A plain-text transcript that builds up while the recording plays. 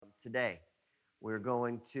today. We're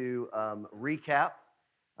going to recap.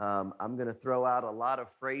 I'm going to throw out a lot of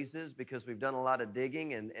phrases because we've done a lot of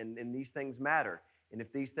digging and these things matter. And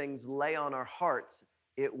if these things lay on our hearts,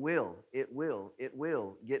 it will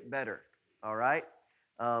get better. All right?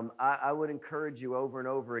 I would encourage you over and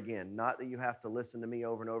over again, not that you have to listen to me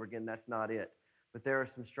over and over again, that's not it. But there are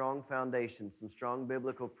some strong foundations, some strong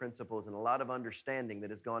biblical principles, and a lot of understanding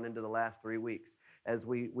that has gone into the last 3 weeks as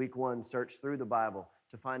we, week one, search through the Bible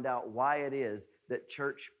to find out why it is that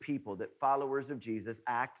church people, that followers of Jesus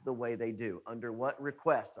act the way they do. Under what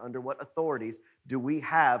requests, under what authorities do we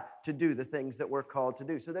have to do the things that we're called to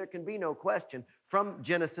do? So there can be no question from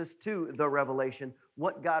Genesis to the Revelation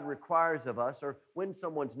what God requires of us, or when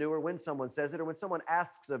someone's new, or when someone says it, or when someone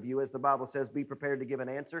asks of you, as the Bible says, be prepared to give an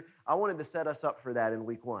answer. I wanted to set us up for that in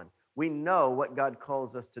week one. We know what God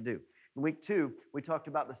calls us to do. In week two, we talked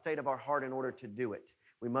about the state of our heart in order to do it.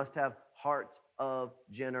 We must have hearts of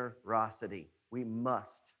generosity. We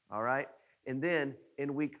must, all right? And then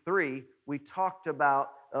in week three, we talked about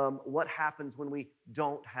what happens when we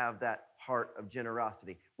don't have that heart of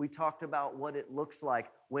generosity. We talked about what it looks like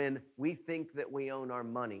when we think that we own our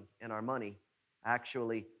money and our money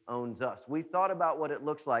actually owns us. We thought about what it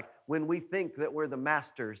looks like when we think that we're the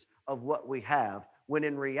masters of what we have, when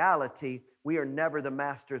in reality, we are never the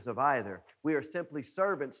masters of either. We are simply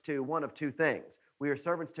servants to one of two things. We are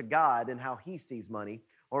servants to God and how He sees money,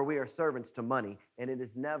 or we are servants to money, and it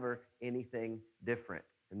is never anything different.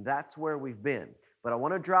 And that's where we've been. But I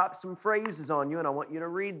want to drop some phrases on you, and I want you to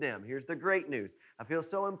read them. Here's the great news. I feel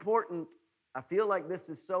like this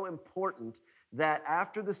is so important that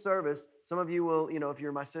after the service, some of you will, if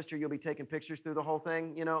you're my sister, you'll be taking pictures through the whole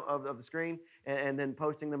thing, of the screen, and then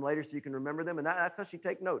posting them later so you can remember them. And that's how she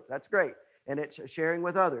takes notes. That's great. And it's sharing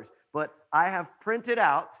with others. But I have printed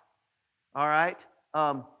out, all right,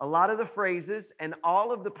 a lot of the phrases and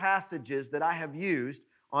all of the passages that I have used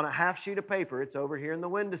on a half sheet of paper. It's over here in the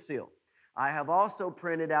windowsill. I have also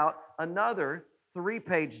printed out another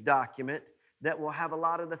 3-page document that will have a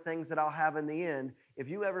lot of the things that I'll have in the end. If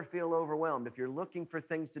you ever feel overwhelmed, if you're looking for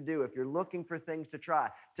things to do, if you're looking for things to try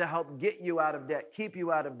to help get you out of debt, keep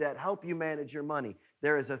you out of debt, help you manage your money,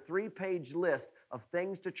 there is a 3-page list of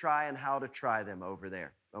things to try and how to try them over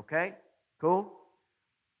there. Okay? Cool?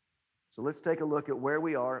 So let's take a look at where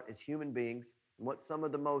we are as human beings and what some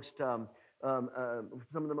of the most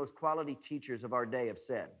quality teachers of our day have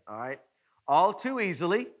said. All right? All too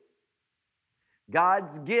easily,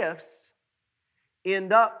 God's gifts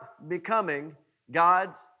end up becoming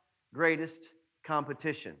God's greatest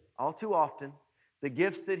competition. All too often, the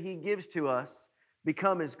gifts that He gives to us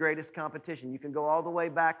become His greatest competition. You can go all the way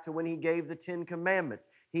back to when He gave the 10 Commandments.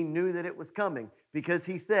 He knew that it was coming because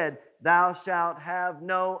He said, "Thou shalt have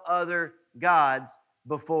no other gods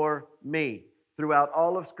before me." Throughout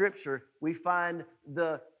all of Scripture, we find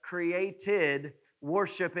the created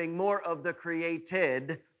worshiping more of the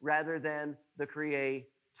created rather than the creator.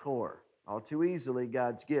 All too easily,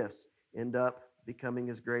 God's gifts end up becoming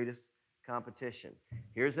His greatest competition.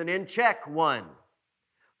 Here's an in-check one.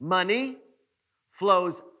 Money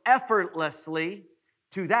flows effortlessly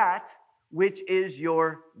to that which is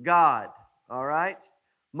your God. All right?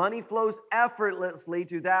 Money flows effortlessly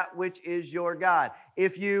to that which is your God.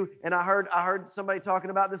 If you, and I heard somebody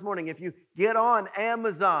talking about this morning, if you get on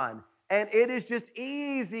Amazon and it is just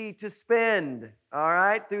easy to spend, all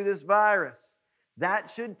right, through this virus,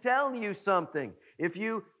 that should tell you something. If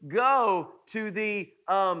you go to the,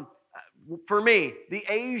 for me, the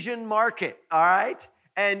Asian market, all right,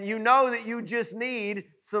 and you know that you just need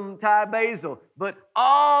some Thai basil, but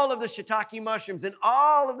all of the shiitake mushrooms and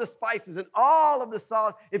all of the spices and all of the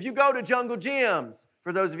sauce, if you go to Jungle Gyms,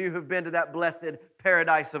 for those of you who've been to that blessed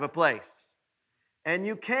paradise of a place, and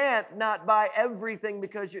you can't not buy everything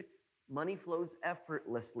because money flows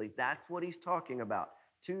effortlessly. That's what he's talking about.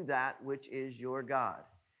 To that which is your God.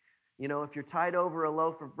 You know, if you're tied over a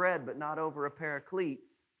loaf of bread but not over a pair of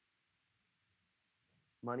cleats,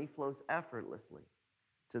 money flows effortlessly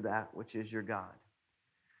to that which is your God.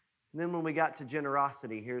 And then when we got to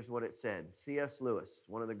generosity, here's what it said. C.S. Lewis,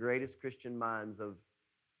 one of the greatest Christian minds of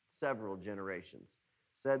several generations,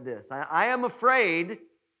 said this: I am afraid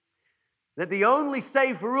that the only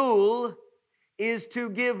safe rule is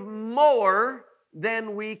to give more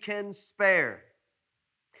than we can spare.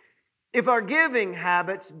 If our giving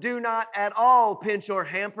habits do not at all pinch or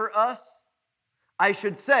hamper us, I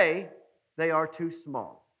should say they are too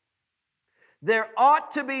small. There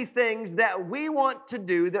ought to be things that we want to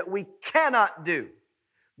do that we cannot do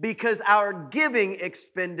because our giving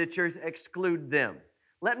expenditures exclude them.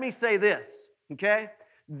 Let me say this, okay?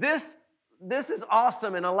 This this is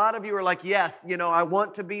awesome. And a lot of you are like, yes, I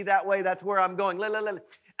want to be that way. That's where I'm going.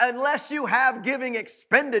 Unless you have giving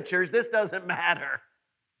expenditures, this doesn't matter.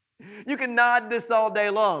 You can nod this all day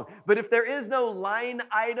long. But if there is no line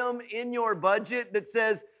item in your budget that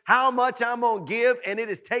says how much I'm going to give and it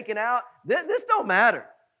is taken out, this don't matter.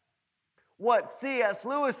 What C.S.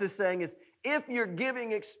 Lewis is saying is, if your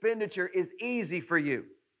giving expenditure is easy for you,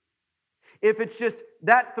 if it's just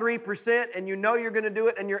that 3% and you know you're going to do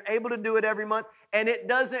it and you're able to do it every month and it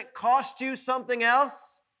doesn't cost you something else,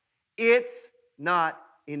 it's not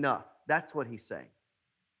enough. That's what he's saying.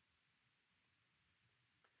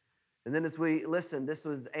 And then as we listen, this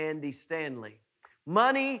was Andy Stanley.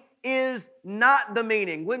 Money is not the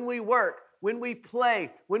meaning. When we work, when we play,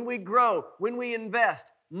 when we grow, when we invest,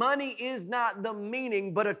 money is not the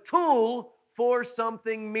meaning, but a tool for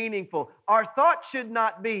something meaningful. Our thought should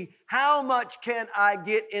not be, how much can I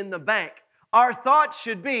get in the bank? Our thought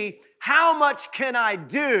should be, how much can I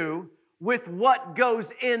do with what goes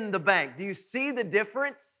in the bank? Do you see the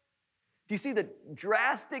difference? Do you see the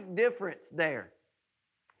drastic difference there?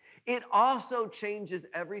 It also changes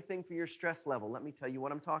everything for your stress level. Let me tell you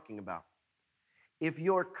what I'm talking about. If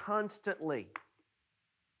you're constantly,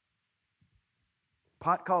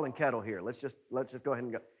 pot calling kettle here, let's just go ahead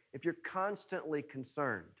and go. If you're constantly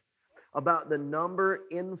concerned about the number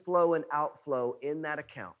inflow and outflow in that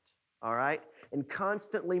account, all right, and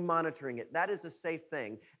constantly monitoring it, that is a safe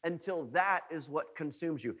thing until that is what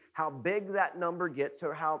consumes you. How big that number gets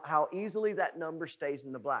or how easily that number stays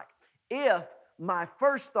in the black. If my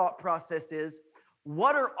first thought process is,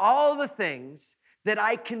 what are all the things that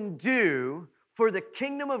I can do for the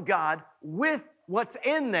kingdom of God with what's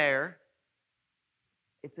in there?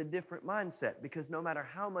 It's a different mindset, because no matter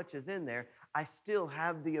how much is in there, I still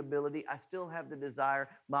have the ability, I still have the desire,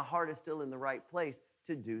 my heart is still in the right place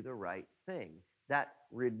to do the right thing. That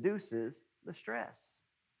reduces the stress,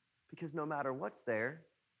 because no matter what's there,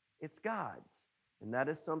 it's God's. And that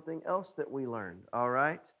is something else that we learned, all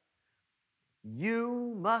right?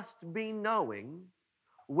 You must be knowing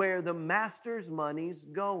where the master's money's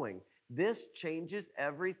going. This changes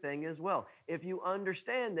everything as well. If you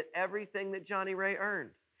understand that everything that Johnny Ray earned,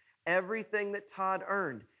 everything that Todd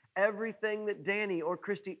earned, everything that Danny or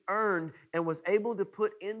Christy earned and was able to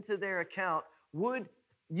put into their account,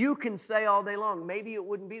 you can say all day long, maybe it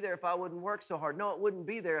wouldn't be there if I wouldn't work so hard. No, it wouldn't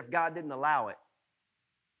be there if God didn't allow it.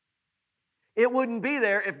 It wouldn't be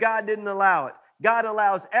there if God didn't allow it. God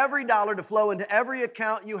allows every dollar to flow into every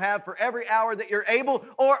account you have for every hour that you're able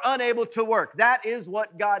or unable to work. That is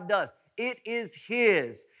what God does. It is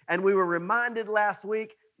His. And we were reminded last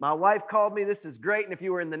week, my wife called me, this is great, and if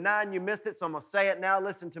you were in the 9, you missed it, so I'm going to say it now.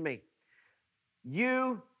 Listen to me.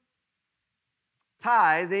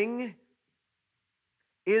 Tithing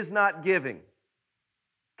is not giving.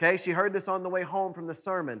 Okay, she heard this on the way home from the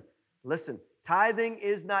sermon. Listen, tithing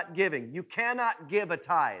is not giving. You cannot give a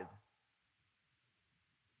tithe.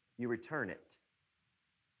 You return it.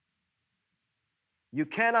 You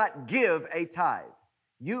cannot give a tithe.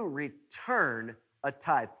 You return a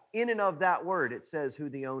tithe. In and of that word, it says who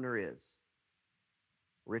the owner is.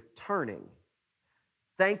 Returning.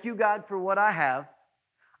 Thank you, God, for what I have.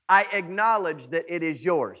 I acknowledge that it is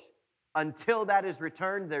yours. Until that is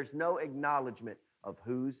returned, there's no acknowledgement of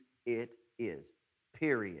whose it is.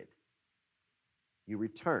 Period. You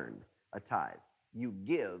return a tithe. You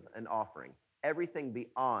give an offering. Everything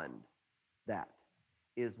beyond that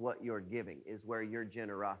is what you're giving, is where your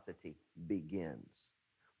generosity begins.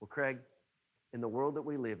 Well, Craig, in the world that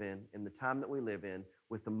we live in the time that we live in,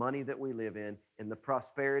 with the money that we live in the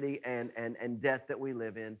prosperity and debt that we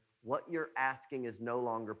live in, what you're asking is no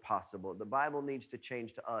longer possible. The Bible needs to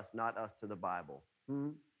change to us, not us to the Bible.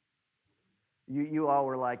 You all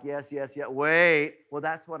were like, yes, wait. Well,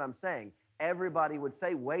 that's what I'm saying. Everybody would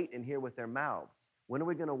say wait and hear with their mouths. When are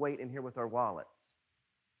we going to wait and hear with our wallets?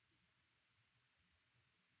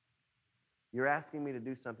 You're asking me to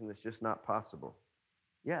do something that's just not possible.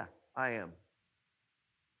 Yeah, I am.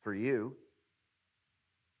 For you,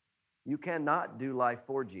 you cannot do life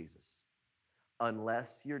for Jesus unless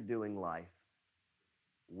you're doing life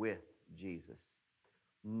with Jesus.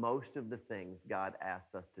 Most of the things God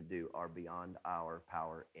asks us to do are beyond our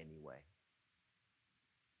power anyway.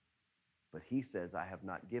 But He says, I have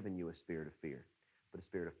not given you a spirit of fear, but a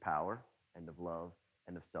spirit of power and of love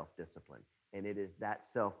and of self-discipline. And it is that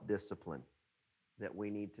self-discipline that we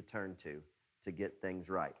need to turn to get things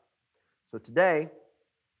right. So today,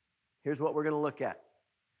 here's what we're going to look at.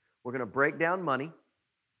 We're going to break down money.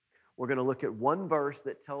 We're going to look at one verse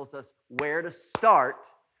that tells us where to start.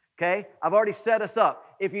 Okay? I've already set us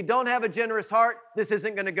up. If you don't have a generous heart, this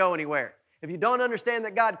isn't going to go anywhere. If you don't understand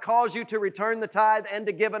that God calls you to return the tithe and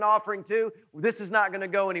to give an offering too, this is not going to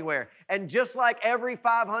go anywhere. And just like every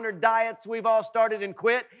 500 diets we've all started and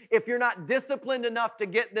quit, if you're not disciplined enough to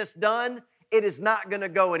get this done, it is not going to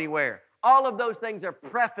go anywhere. All of those things are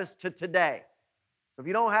prefaced to today. So if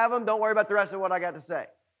you don't have them, don't worry about the rest of what I got to say.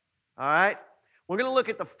 All right? We're going to look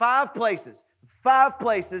at the five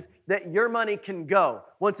places that your money can go.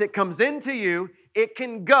 Once it comes into you, it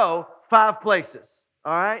can go 5 places.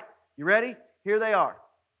 All right? You ready? Here they are.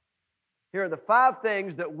 Here are the 5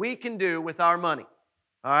 things that we can do with our money.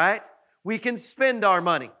 All right? We can spend our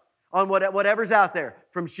money on whatever's out there,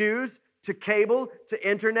 from shoes to cable to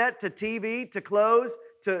internet to TV to clothes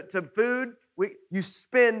to food. You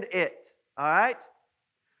spend it. All right?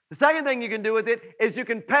 The second thing you can do with it is you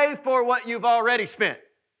can pay for what you've already spent.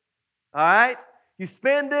 All right? You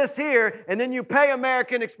spend this here, and then you pay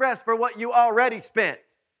American Express for what you already spent.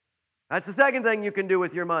 That's the second thing you can do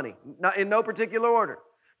with your money, in no particular order.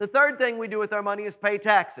 The third thing we do with our money is pay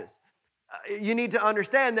taxes. You need to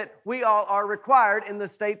understand that we all are required in the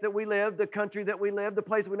state that we live, the country that we live, the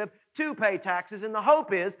place we live, to pay taxes. And the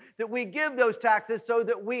hope is that we give those taxes so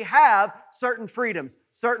that we have certain freedoms,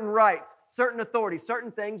 certain rights, certain authorities,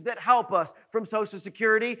 certain things that help us, from Social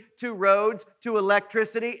Security to roads to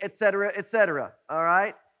electricity, etc., etc. All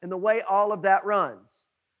right? And the way all of that runs.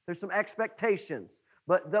 There's some expectations.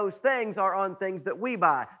 But those things are on things that we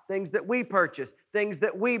buy, things that we purchase, things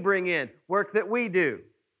that we bring in, work that we do.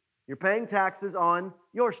 You're paying taxes on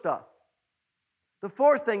your stuff. The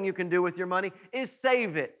fourth thing you can do with your money is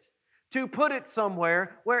save it, to put it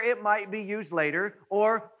somewhere where it might be used later,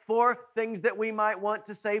 or for things that we might want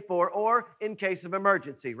to save for, or in case of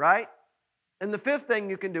emergency, right? And the fifth thing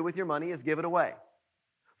you can do with your money is give it away.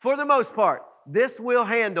 For the most part, this will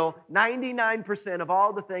handle 99% of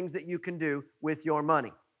all the things that you can do with your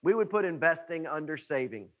money. We would put investing under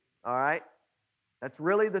saving, all right? That's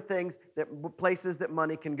really the places that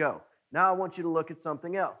money can go. Now I want you to look at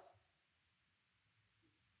something else.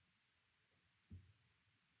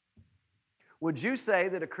 Would you say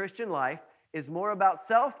that a Christian life is more about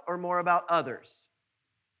self or more about others?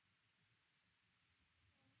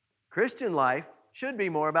 Christian life should be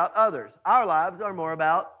more about others. Our lives are more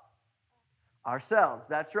about ourselves.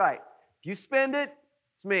 That's right. If you spend it,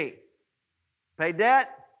 it's me. Pay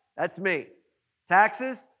debt, that's me.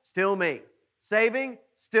 Taxes, still me. Saving,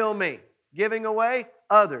 still me. Giving away,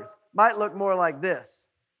 others. Might look more like this.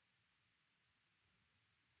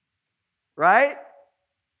 Right?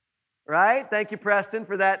 Right? Thank you, Preston,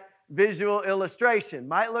 for that visual illustration.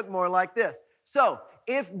 Might look more like this. So,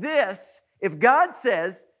 if God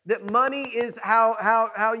says that money is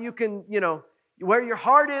how you can, where your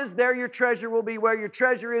heart is, there your treasure will be. Where your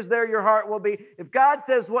treasure is, there your heart will be. If God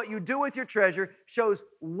says what you do with your treasure shows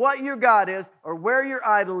what your God is or where your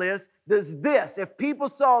idol is, if people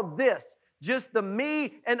saw this, just the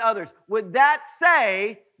me and others, would that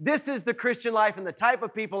say this is the Christian life and the type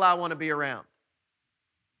of people I want to be around?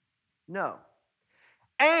 No.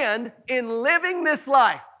 And in living this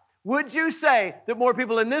life, would you say that more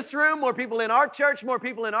people in this room, more people in our church, more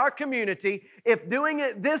people in our community, if doing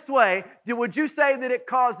it this way, would you say that it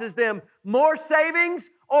causes them more savings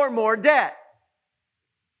or more debt?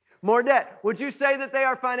 More debt. Would you say that they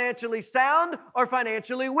are financially sound or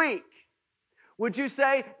financially weak? Would you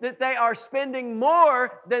say that they are spending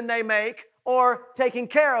more than they make or taking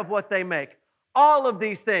care of what they make? All of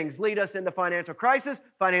these things lead us into financial crisis,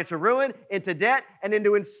 financial ruin, into debt, and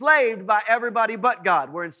into enslaved by everybody but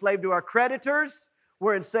God. We're enslaved to our creditors,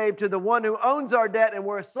 we're enslaved to the one who owns our debt, and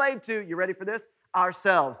we're enslaved to, you ready for this?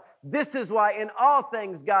 Ourselves. This is why in all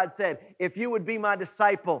things God said, if you would be my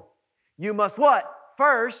disciple, you must what?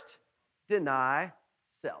 First, deny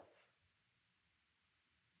self.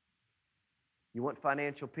 You want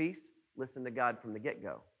financial peace? Listen to God from the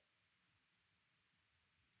get-go.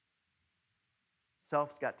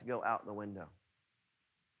 Self's got to go out the window.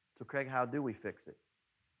 So, Craig, how do we fix it?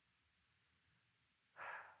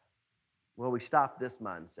 Well, we stop this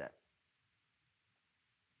mindset.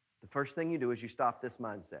 The first thing you do is you stop this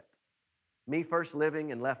mindset. Me first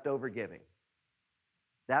living and leftover giving.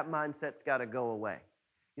 That mindset's got to go away.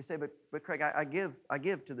 You say, but Craig, I give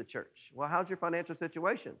to the church. Well, how's your financial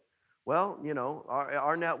situation? Well,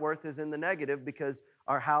 our net worth is in the negative because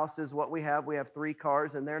our house is what we have. We have 3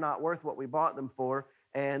 cars, and they're not worth what we bought them for.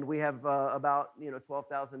 And we have about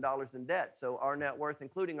 $12,000 in debt. So our net worth,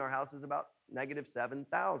 including our house, is about negative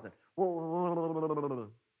 $7,000. It's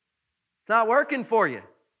not working for you.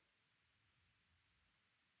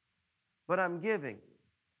 But I'm giving.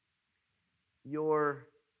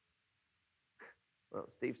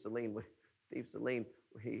 Steve Saleen,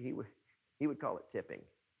 he would call it tipping.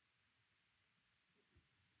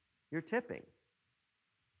 You're tipping.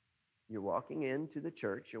 You're walking into the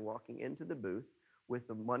church, you're walking into the booth with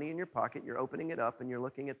the money in your pocket, you're opening it up, and you're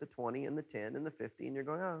looking at the 20 and the 10 and the 50, and you're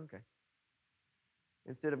going, oh, okay.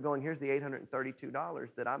 Instead of going, here's the $832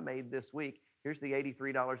 that I made this week, here's the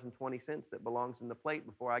 $83.20 that belongs in the plate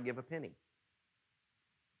before I give a penny.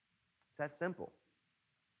 It's that simple.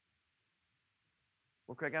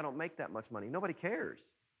 Well, Craig, I don't make that much money. Nobody cares.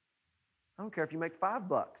 I don't care if you make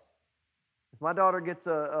 $5. If my daughter gets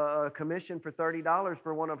a commission for $30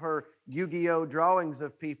 for one of her Yu-Gi-Oh drawings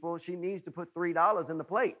of people, she needs to put $3 in the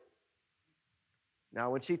plate. Now,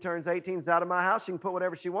 when she turns 18, is out of my house, she can put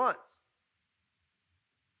whatever she wants.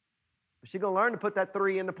 But she's going to learn to put that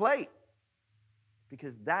 3 in the plate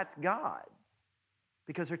because that's God's.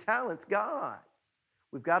 Because her talent's God's.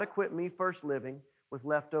 We've got to quit me first living with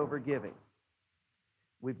leftover giving.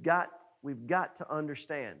 We've got to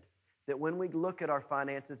understand that when we look at our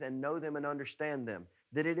finances and know them and understand them,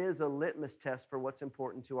 that it is a litmus test for what's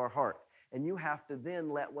important to our heart. And you have to then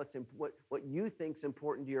let what you think is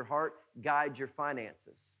important to your heart guide your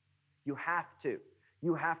finances. You have to.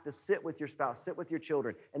 You have to sit with your spouse, sit with your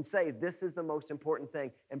children, and say, this is the most important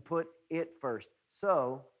thing, and put it first.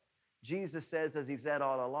 So, Jesus says, as he said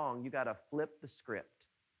all along, you got to flip the script.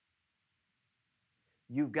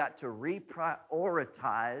 You've got to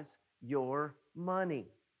reprioritize your money,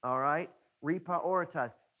 all right?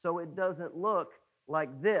 Reprioritize. So it doesn't look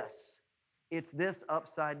like this. It's this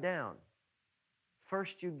upside down.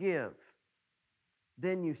 First you give,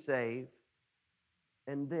 then you save,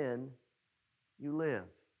 and then you live.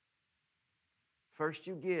 First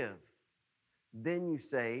you give, then you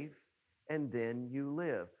save, and then you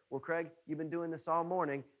live. Well, Craig, you've been doing this all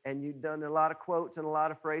morning, and you've done a lot of quotes and a lot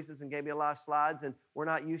of phrases and gave me a lot of slides, and we're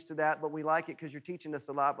not used to that, but we like it because you're teaching us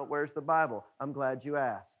a lot, but where's the Bible? I'm glad you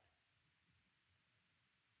asked.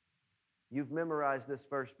 You've memorized this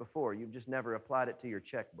verse before. You've just never applied it to your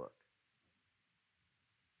checkbook.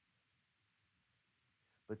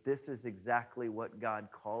 But this is exactly what God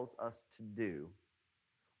calls us to do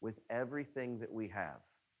with everything that we have.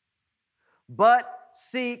 But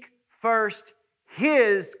seek first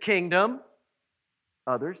His kingdom,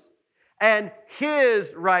 others, and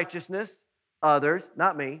His righteousness, others,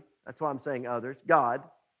 not me. That's why I'm saying others, God.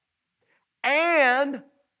 And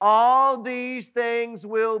all these things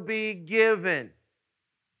will be given.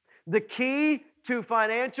 The key to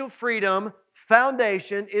financial freedom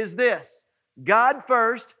foundation is this: God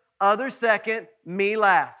first, others second, me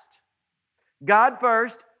last. God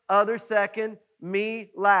first, others second, me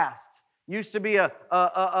last. Used to be an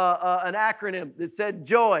acronym that said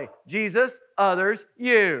JOY. Jesus, others,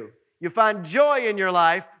 you. You find joy in your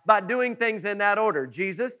life by doing things in that order.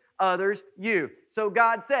 Jesus, others, you. So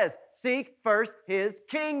God says, seek first His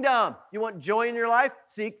kingdom. You want joy in your life?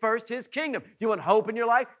 Seek first His kingdom. You want hope in your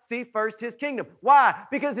life? Seek first His kingdom. Why?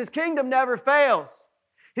 Because His kingdom never fails.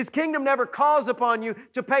 His kingdom never calls upon you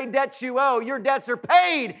to pay debts you owe. Your debts are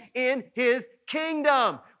paid in His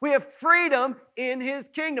kingdom. We have freedom in His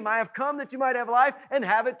kingdom. I have come that you might have life and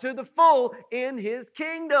have it to the full in His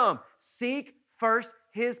kingdom. Seek first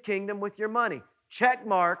His kingdom with your money. Check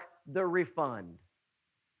mark the refund.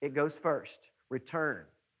 It goes first. Return.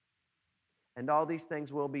 And all these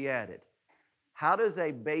things will be added. How does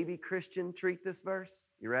a baby Christian treat this verse?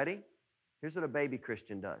 You ready? Here's what a baby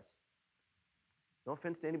Christian does. No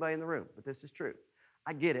offense to anybody in the room, but this is true.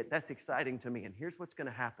 I get it. That's exciting to me. And here's what's going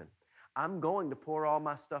to happen. I'm going to pour all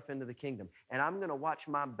my stuff into the kingdom, and I'm going to watch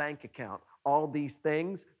my bank account, all these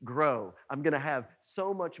things, grow. I'm going to have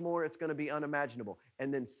so much more, it's going to be unimaginable.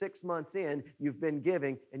 And then 6 months in, you've been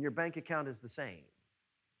giving, and your bank account is the same.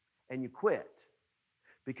 And you quit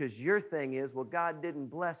because your thing is, well, God didn't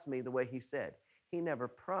bless me the way He said. He never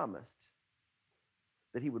promised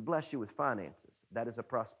that He would bless you with finances. That is a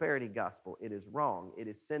prosperity gospel. It is wrong. It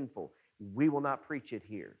is sinful. We will not preach it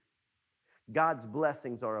here. God's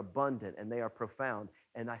blessings are abundant and they are profound,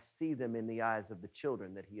 and I see them in the eyes of the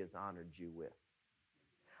children that He has honored you with.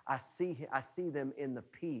 I see them in the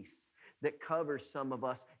peace that covers some of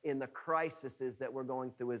us in the crises that we're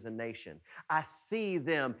going through as a nation. I see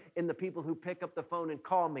them in the people who pick up the phone and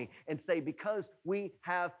call me and say, because we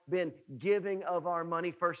have been giving of our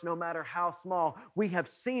money first, no matter how small, we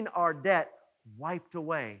have seen our debt wiped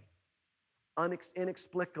away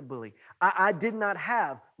inexplicably. I did not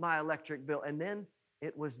have my electric bill, and then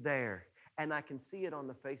it was there. And I can see it on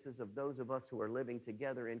the faces of those of us who are living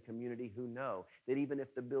together in community who know that even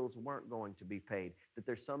if the bills weren't going to be paid, that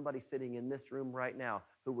there's somebody sitting in this room right now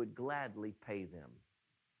who would gladly pay them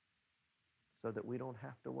so that we don't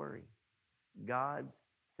have to worry. God's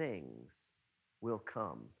things will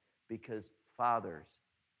come because fathers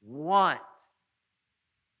want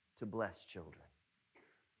to bless children.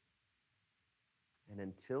 And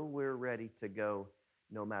until we're ready to go,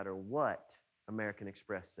 no matter what American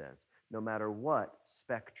Express says, no matter what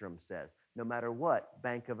Spectrum says, no matter what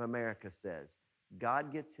Bank of America says,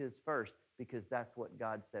 God gets his first because that's what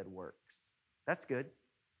God said works. That's good.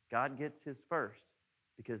 God gets his first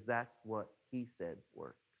because that's what he said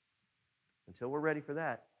works. Until we're ready for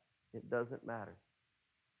that, it doesn't matter.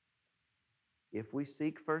 If we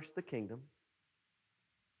seek first the kingdom,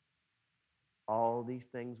 all these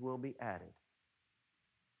things will be added.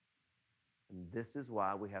 And this is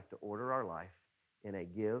why we have to order our life in a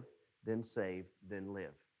give, then save, then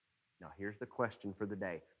live. Now, here's the question for the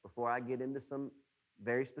day. Before I get into some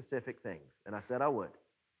very specific things, and I said I would.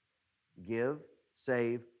 Give,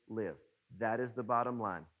 save, live. That is the bottom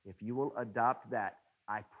line. If you will adopt that,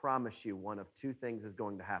 I promise you one of two things is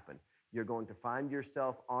going to happen. You're going to find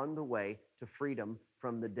yourself on the way to freedom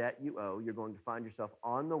from the debt you owe. You're going to find yourself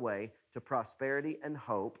on the way to prosperity and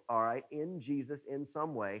hope, all right, in Jesus in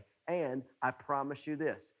some way. And I promise you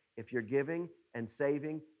this, if you're giving and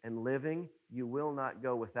saving and living, you will not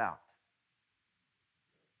go without.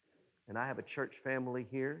 And I have a church family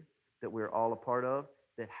here that we're all a part of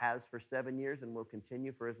that has for 7 years and will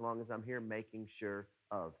continue for as long as I'm here, making sure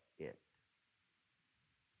of it.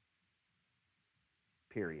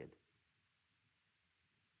 Period.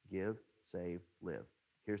 Give, save, live.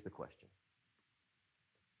 Here's the question.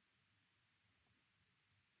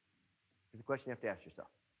 Here's the question you have to ask yourself.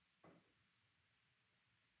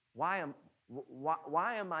 Why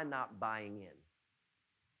am I not buying in?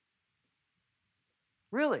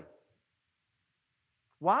 Really?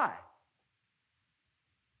 Why?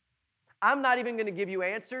 I'm not even going to give you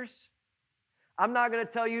answers. I'm not going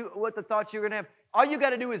to tell you what the thoughts you're going to have. All you got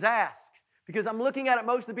to do is ask. Because I'm looking at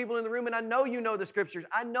most of the people in the room, and I know you know the scriptures.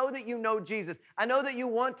 I know that you know Jesus. I know that you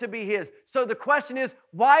want to be his. So the question is,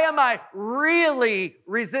 why am I really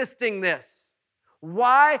resisting this?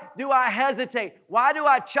 Why do I hesitate? Why do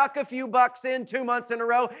I chuck a few bucks in 2 months in a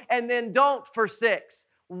row and then don't for 6?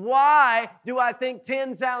 Why do I think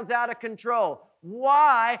 10 sounds out of control?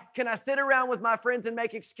 Why can I sit around with my friends and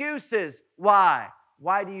make excuses? Why?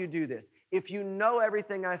 Why do you do this? If you know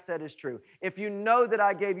everything I said is true, if you know that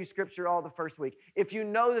I gave you scripture all the first week, if you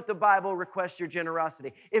know that the Bible requests your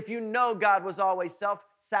generosity, if you know God was always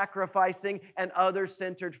self-sacrificing and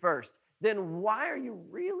others-centered first, then why are you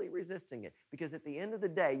really resisting it? Because at the end of the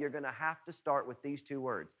day, you're going to have to start with these 2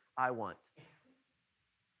 words, I want.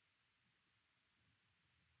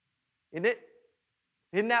 Isn't it?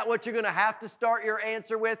 Isn't that what you're going to have to start your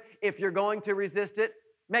answer with if you're going to resist it?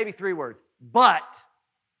 Maybe 3 words, but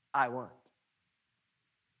I want.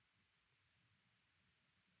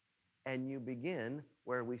 And you begin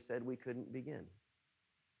where we said we couldn't begin.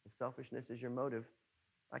 If selfishness is your motive,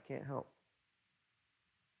 I can't help.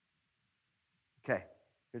 Okay,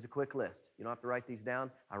 here's a quick list. You don't have to write these down.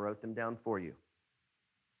 I wrote them down for you.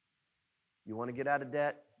 You want to get out of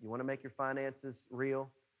debt? You want to make your finances real?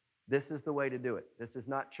 This is the way to do it. This is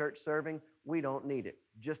not church serving. We don't need it.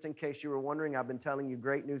 Just in case you were wondering, I've been telling you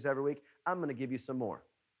great news every week. I'm going to give you some more.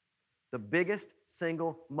 The biggest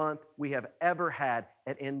single month we have ever had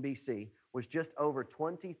at NBC was just over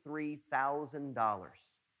 $23,000.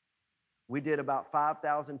 We did about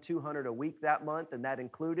 $5,200 a week that month, and that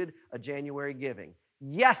included a January giving.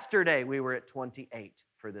 Yesterday, we were at 28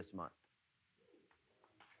 for this month.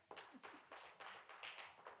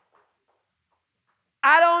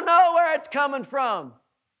 I don't know where it's coming from.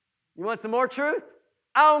 You want some more truth?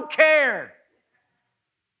 I don't care.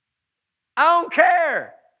 I don't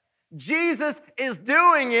care. Jesus is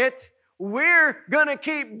doing it. We're going to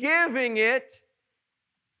keep giving it.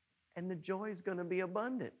 And the joy is going to be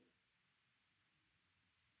abundant.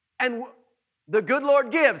 And the good Lord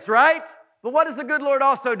gives, right? But what does the good Lord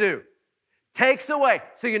also do? Takes away.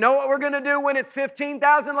 So you know what we're going to do when it's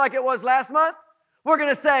 15,000 like it was last month? We're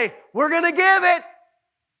going to say, we're going to give it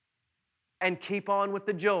and keep on with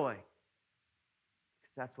the joy.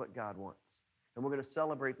 Because that's what God wants. And we're going to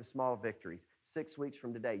celebrate the small victories. 6 weeks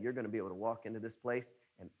from today, you're going to be able to walk into this place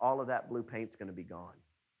and all of that blue paint's going to be gone.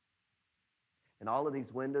 And all of these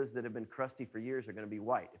windows that have been crusty for years are going to be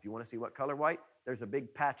white. If you want to see what color white, there's a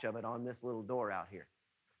big patch of it on this little door out here.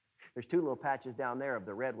 There's 2 little patches down there of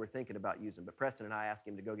the red we're thinking about using, but Preston and I asked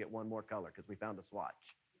him to go get one more color because we found a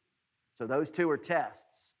swatch. So those 2 are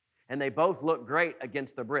tests, and they both look great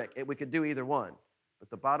against the brick. We could do either one. But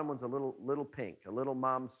the bottom one's a little pink, a little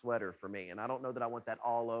mom's sweater for me. And I don't know that I want that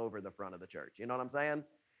all over the front of the church. You know what I'm saying?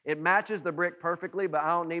 It matches the brick perfectly, but I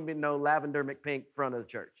don't need no lavender McPink front of the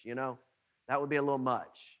church, you know? That would be a little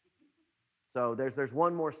much. So there's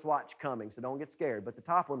one more swatch coming, so don't get scared. But the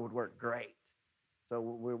top one would work great.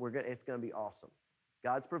 So it's going to be awesome.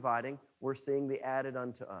 God's providing. We're seeing the added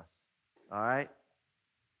unto us. All right?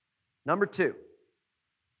 Number 2.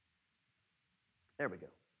 There we go.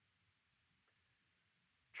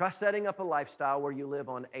 Try setting up a lifestyle where you live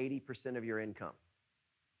on 80% of your income.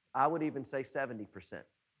 I would even say 70%.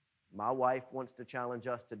 My wife wants to challenge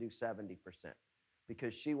us to do 70%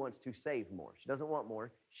 because she wants to save more. She doesn't want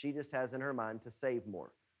more. She just has in her mind to save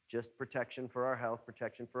more. Just protection for our health,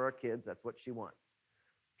 protection for our kids. That's what she wants.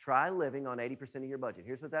 Try living on 80% of your budget.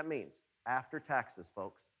 Here's what that means. After taxes,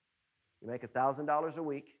 folks. You make $1,000 a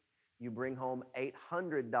week. You bring home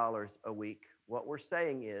 $800 a week. What we're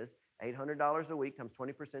saying is $800 a week times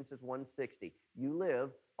 20% is $160. You live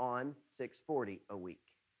on $640 a week.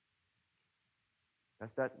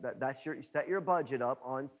 That's your, set your budget up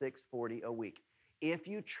on $640 a week. If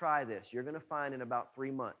you try this, you're going to find in about 3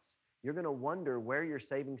 months, you're going to wonder where your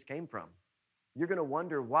savings came from. You're going to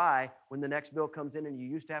wonder why, when the next bill comes in and you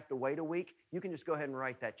used to have to wait a week, you can just go ahead and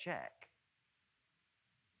write that check.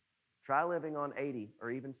 Try living on 80 or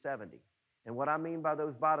even 70. And what I mean by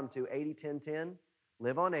those bottom two, 80, 10, 10,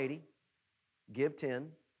 live on 80, give 10,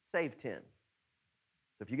 save 10.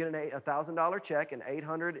 So if you get a $1,000 check and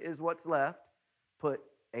 800 is what's left, put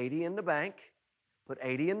 80 in the bank, put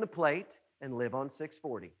 80 in the plate, and live on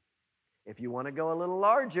 640. If you want to go a little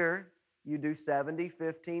larger, you do 70,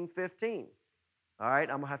 15, 15. All right,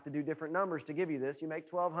 I'm going to have to do different numbers to give you this. You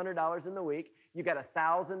make $1,200 in the week. You got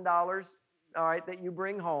 $1,000, all right, that you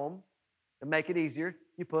bring home. To make it easier,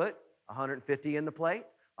 you put 150 in the plate,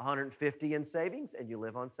 150 in savings, and you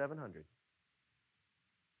live on 700.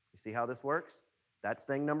 You see how this works? That's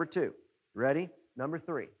thing number 2. Ready? Number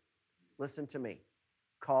 3. Listen to me.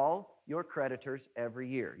 Call your creditors every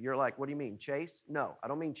year. You're like, what do you mean, Chase? No, I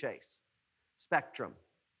don't mean Chase. Spectrum.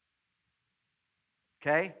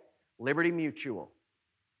 Okay? Liberty Mutual.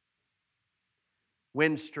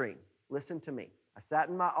 Windstream. Listen to me. I sat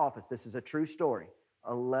in my office. This is a true story.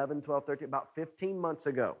 11, 12, 13, about 15 months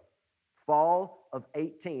ago. Fall of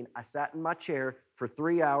 18. I sat in my chair for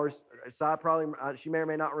 3 hours. She may or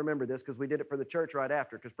may not remember this because we did it for the church right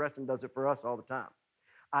after, because Preston does it for us all the time.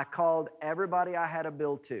 I called everybody I had a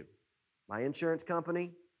bill to. My insurance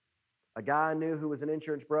company, a guy I knew who was an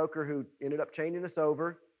insurance broker who ended up changing us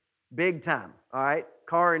over, big time, all right?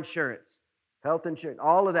 Car insurance, health insurance,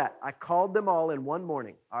 all of that. I called them all in one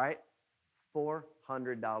morning, all right?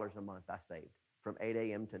 $400 a month I saved from 8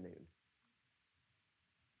 a.m. to noon.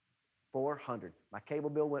 400. My cable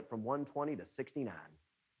bill went from 120 to 69.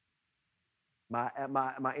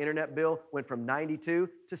 My internet bill went from 92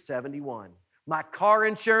 to 71. My car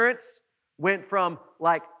insurance went from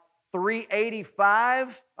like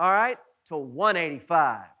 $385, all right, to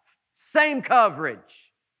 $185. Same coverage.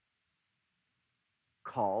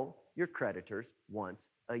 Call your creditors once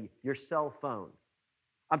a year. Your cell phone.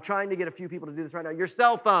 I'm trying to get a few people to do this right now. Your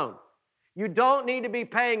cell phone. You don't need to be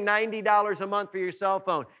paying $90 a month for your cell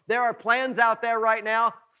phone. There are plans out there right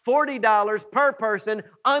now, $40 per person,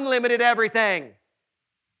 unlimited everything.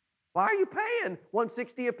 Why are you paying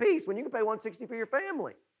 $160 a piece when you can pay $160 for your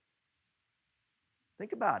family?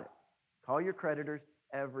 Think about it. Call your creditors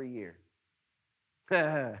every year.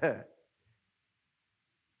 Have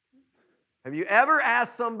you ever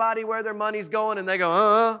asked somebody where their money's going and they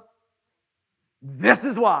go, This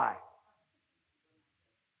is why.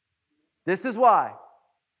 This is why.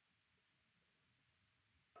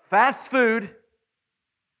 Fast food,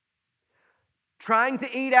 trying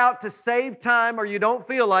to eat out to save time or you don't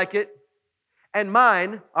feel like it, and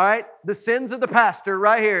mine, all right, the sins of the pastor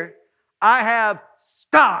right here. I have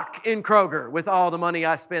stock in Kroger with all the money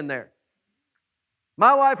I spend there.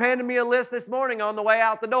 My wife handed me a list this morning on the way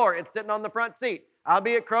out the door. It's sitting on the front seat. I'll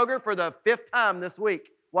be at Kroger for the 5th time this week.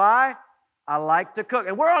 Why? I like to cook.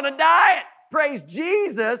 And we're on a diet. Praise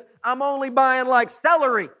Jesus. I'm only buying like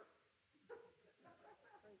celery.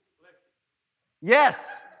 Yes.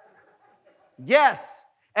 Yes.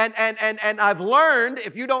 And I've learned,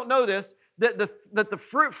 if you don't know this, that the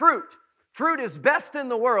fruit is best in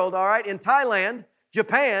the world, all right, in Thailand,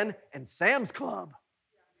 Japan, and Sam's Club.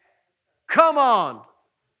 Come on.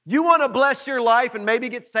 You want to bless your life and maybe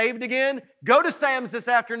get saved again? Go to Sam's this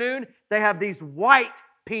afternoon. They have these white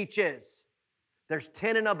peaches. There's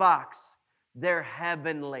 10 in a box. They're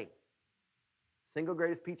heavenly. Single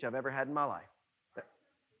greatest peach I've ever had in my life.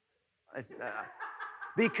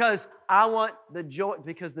 Because I want the joy,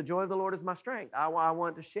 because the joy of the Lord is my strength. I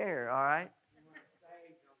want to share, all right?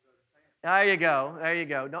 There you go. There you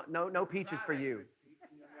go. No peaches for you.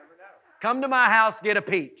 Come to my house, get a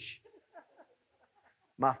peach.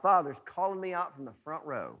 My father's calling me out from the front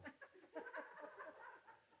row.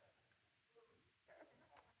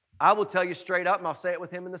 I will tell you straight up, and I'll say it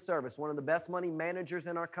with him in the service. One of the best money managers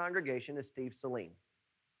in our congregation is Steve Saline.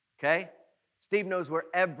 Okay? Steve knows where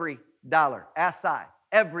every dollar, SI,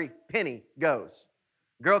 every penny goes.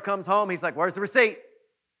 Girl comes home, he's like, where's the receipt?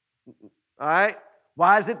 All right?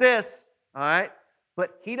 Why is it this? All right?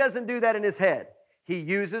 But he doesn't do that in his head. He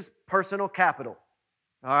uses personal capital.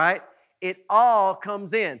 All right? It all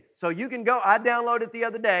comes in. So you can go, I downloaded it the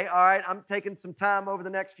other day. All right? I'm taking some time over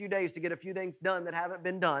the next few days to get a few things done that haven't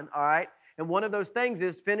been done. All right? And one of those things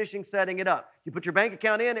is finishing setting it up. You put your bank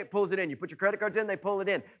account in, it pulls it in. You put your credit cards in, they pull it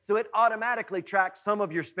in. So it automatically tracks some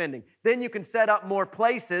of your spending. Then you can set up more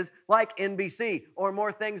places like NBC or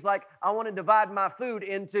more things like I want to divide my food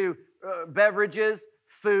into beverages,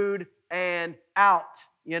 food, and out,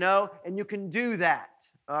 and you can do that,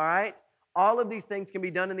 all right? All of these things can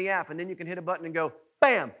be done in the app, and then you can hit a button and go,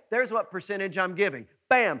 bam, there's what percentage I'm giving.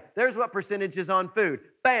 Bam, there's what percentage is on food.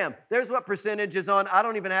 Bam, there's what percentage is on, I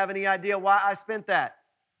don't even have any idea why I spent that.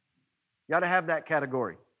 You ought to have that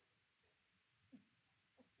category.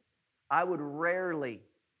 I would rarely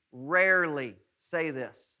say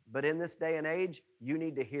this, but in this day and age, you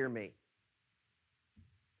need to hear me.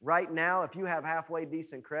 Right now, if you have halfway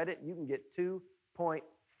decent credit, you can get 2.5.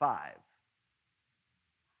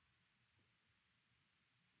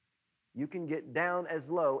 You can get down as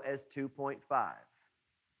low as 2.5.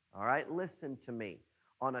 All right, listen to me.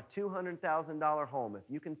 On a $200,000 home, if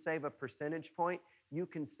you can save a percentage point, you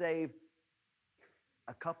can save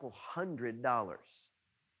a couple $100.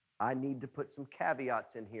 I need to put some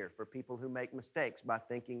caveats in here for people who make mistakes by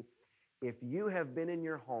thinking, if you have been in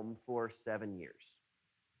your home for 7 years,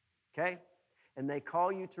 okay, and they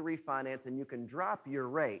call you to refinance and you can drop your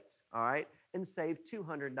rate, all right, and save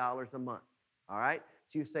 $200 a month, all right?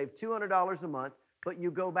 So you save $200 a month, but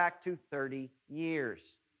you go back to 30 years.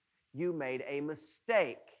 You made a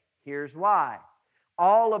mistake. Here's why.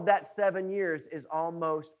 All of that 7 years is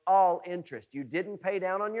almost all interest. You didn't pay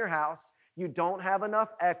down on your house. You don't have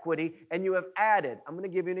enough equity, and you have added. I'm going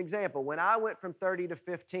to give you an example. When I went from 30 to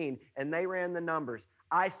 15, and they ran the numbers,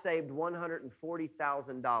 I saved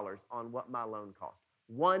 $140,000 on what my loan cost.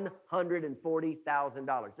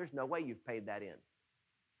 $140,000. There's no way you've paid that in.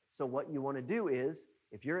 So what you want to do is,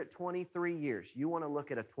 if you're at 23 years, you want to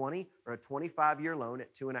look at a 20 or a 25-year loan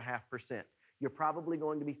at 2.5%. You're probably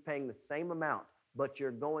going to be paying the same amount, but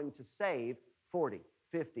you're going to save $40,000,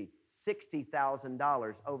 $50,000,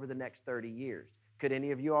 $60,000 over the next 30 years. Could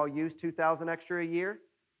any of you all use $2,000 extra a year?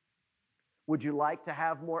 Would you like to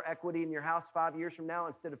have more equity in your house 5 years from now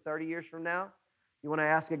instead of 30 years from now? You want to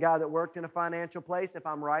ask a guy that worked in a financial place if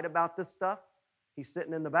I'm right about this stuff? He's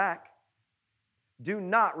sitting in the back. Do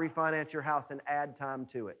not refinance your house and add time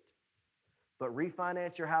to it. But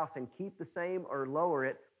refinance your house and keep the same or lower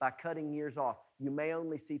it by cutting years off. You may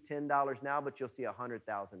only see $10 now, but you'll see $100,000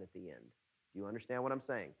 at the end. You understand what I'm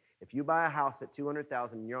saying? If you buy a house at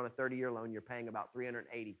 $200,000 and you're on a 30-year loan, you're paying about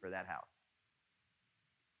 $380 for that house.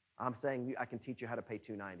 I'm saying I can teach you how to pay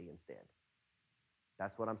 $290 instead.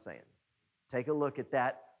 That's what I'm saying. Take a look at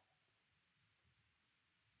that.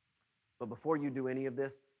 But before you do any of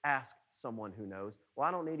this, ask someone who knows. Well,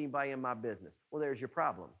 I don't need anybody in my business. Well, there's your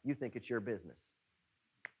problem. You think it's your business.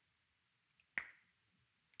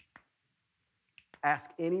 Ask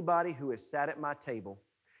anybody who has sat at my table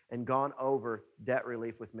and gone over debt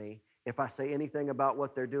relief with me. If I say anything about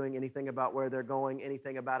what they're doing, anything about where they're going,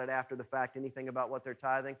 anything about it after the fact, anything about what they're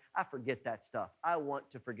tithing, I forget that stuff. I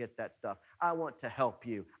want to forget that stuff. I want to help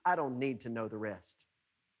you. I don't need to know the rest.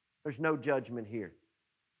 There's no judgment here.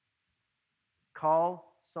 Call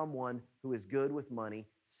someone who is good with money,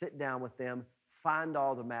 sit down with them, find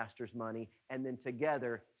all the master's money, and then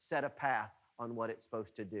together set a path on what it's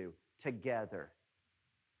supposed to do. Together.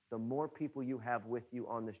 The more people you have with you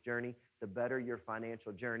on this journey, the better your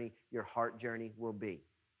financial journey, your heart journey will be.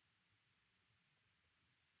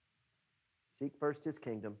 Seek first his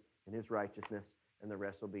kingdom and his righteousness, and the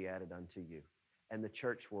rest will be added unto you. And the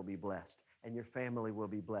church will be blessed, and your family will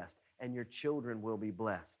be blessed, and your children will be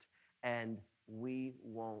blessed, and we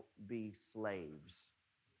won't be slaves.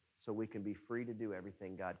 So we can be free to do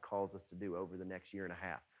everything God calls us to do over the next year and a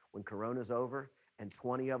half. When Corona's over and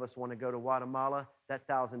 20 of us want to go to Guatemala, that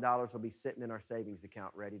 $1,000 will be sitting in our savings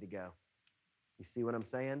account ready to go. You see what I'm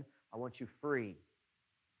saying? I want you free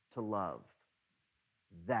to love.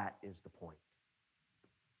 That is the point.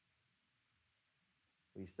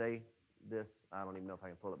 Will you say this? I don't even know if I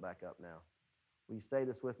can pull it back up now. Will you say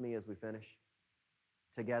this with me as we finish?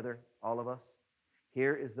 Together, all of us.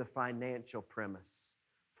 Here is the financial premise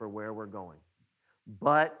for where we're going.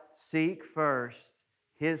 But seek first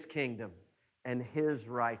his kingdom and his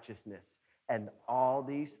righteousness, and all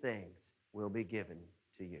these things will be given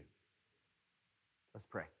to you. Let's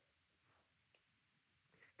pray.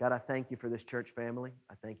 God, I thank you for this church family.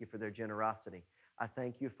 I thank you for their generosity. I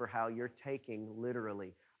thank you for how you're taking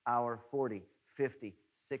literally our 40, 50,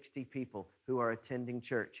 60 people who are attending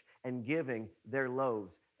church and giving their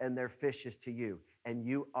loaves and their fishes to you. And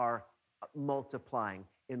you are multiplying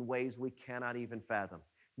in ways we cannot even fathom.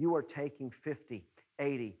 You are taking 50,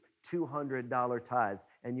 80, $200 tithes,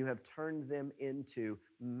 and you have turned them into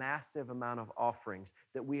massive amount of offerings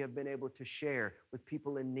that we have been able to share with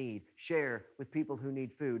people in need, share with people who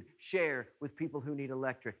need food, share with people who need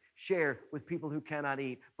electric, share with people who cannot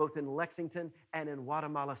eat, both in Lexington and in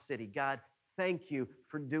Guatemala City. God, thank you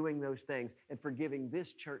for doing those things and for giving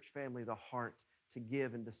this church family the heart to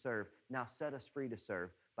give and to serve. Now set us free to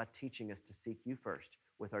serve by teaching us to seek you first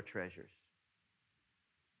with our treasures.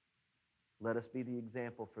 Let us be the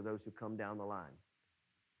example for those who come down the line.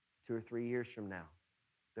 2 or 3 years from now,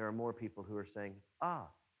 there are more people who are saying,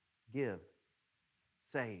 give,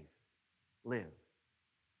 save, live.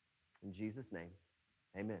 In Jesus' name,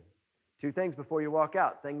 amen. 2 things before you walk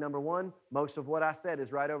out. Thing number 1, most of what I said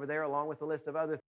is right over there along with the list of other